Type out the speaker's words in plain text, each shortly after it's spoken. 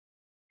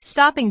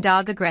Stopping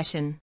dog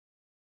aggression.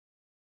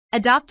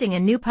 Adopting a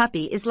new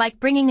puppy is like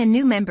bringing a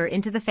new member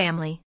into the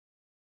family.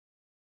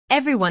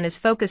 Everyone is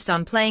focused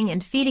on playing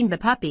and feeding the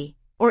puppy,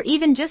 or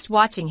even just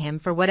watching him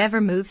for whatever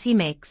moves he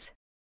makes.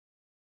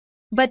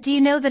 But do you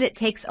know that it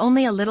takes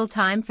only a little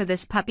time for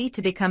this puppy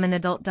to become an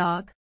adult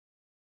dog?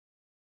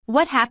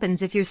 What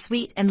happens if your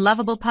sweet and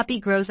lovable puppy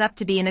grows up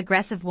to be an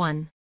aggressive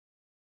one?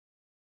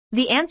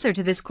 The answer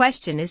to this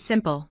question is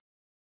simple.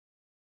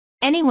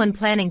 Anyone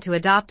planning to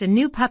adopt a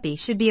new puppy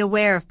should be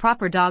aware of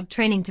proper dog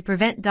training to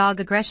prevent dog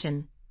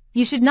aggression.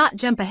 You should not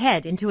jump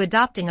ahead into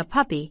adopting a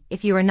puppy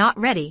if you are not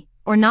ready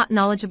or not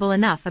knowledgeable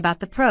enough about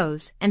the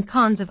pros and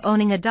cons of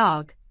owning a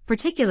dog,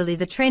 particularly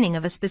the training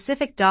of a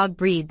specific dog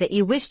breed that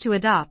you wish to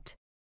adopt.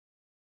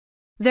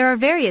 There are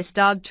various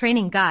dog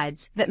training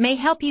guides that may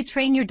help you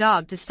train your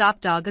dog to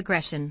stop dog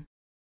aggression.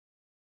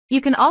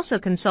 You can also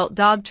consult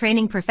dog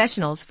training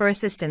professionals for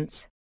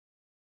assistance.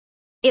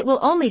 It will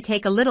only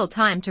take a little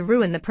time to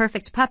ruin the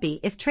perfect puppy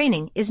if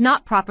training is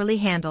not properly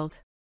handled.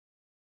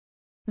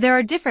 There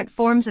are different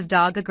forms of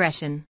dog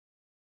aggression.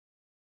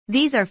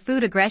 These are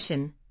food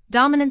aggression,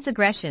 dominance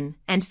aggression,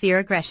 and fear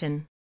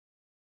aggression.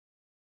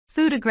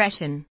 Food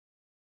aggression.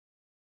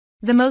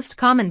 The most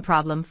common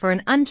problem for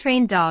an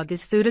untrained dog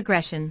is food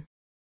aggression.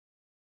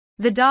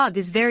 The dog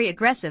is very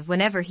aggressive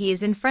whenever he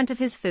is in front of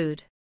his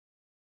food.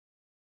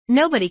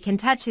 Nobody can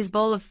touch his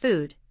bowl of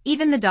food,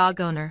 even the dog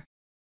owner.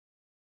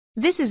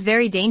 This is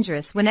very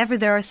dangerous whenever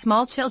there are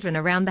small children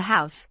around the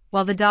house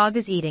while the dog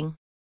is eating.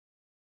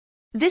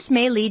 This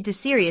may lead to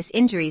serious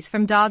injuries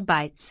from dog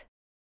bites.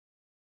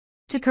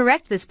 To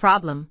correct this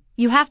problem,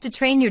 you have to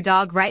train your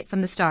dog right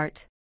from the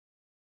start.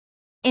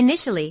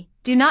 Initially,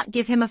 do not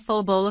give him a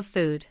full bowl of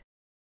food.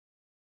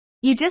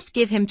 You just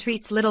give him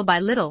treats little by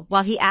little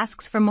while he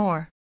asks for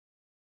more.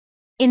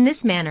 In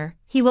this manner,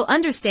 he will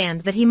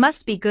understand that he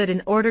must be good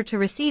in order to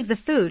receive the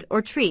food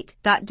or treat.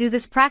 Do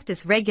this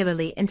practice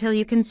regularly until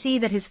you can see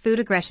that his food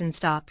aggression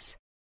stops.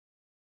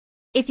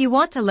 If you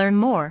want to learn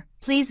more,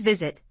 please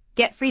visit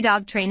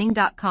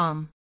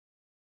getfreedogtraining.com.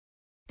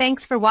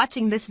 Thanks for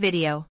watching this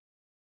video.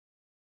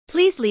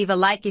 Please leave a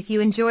like if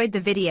you enjoyed the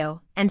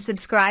video and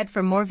subscribe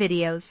for more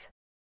videos.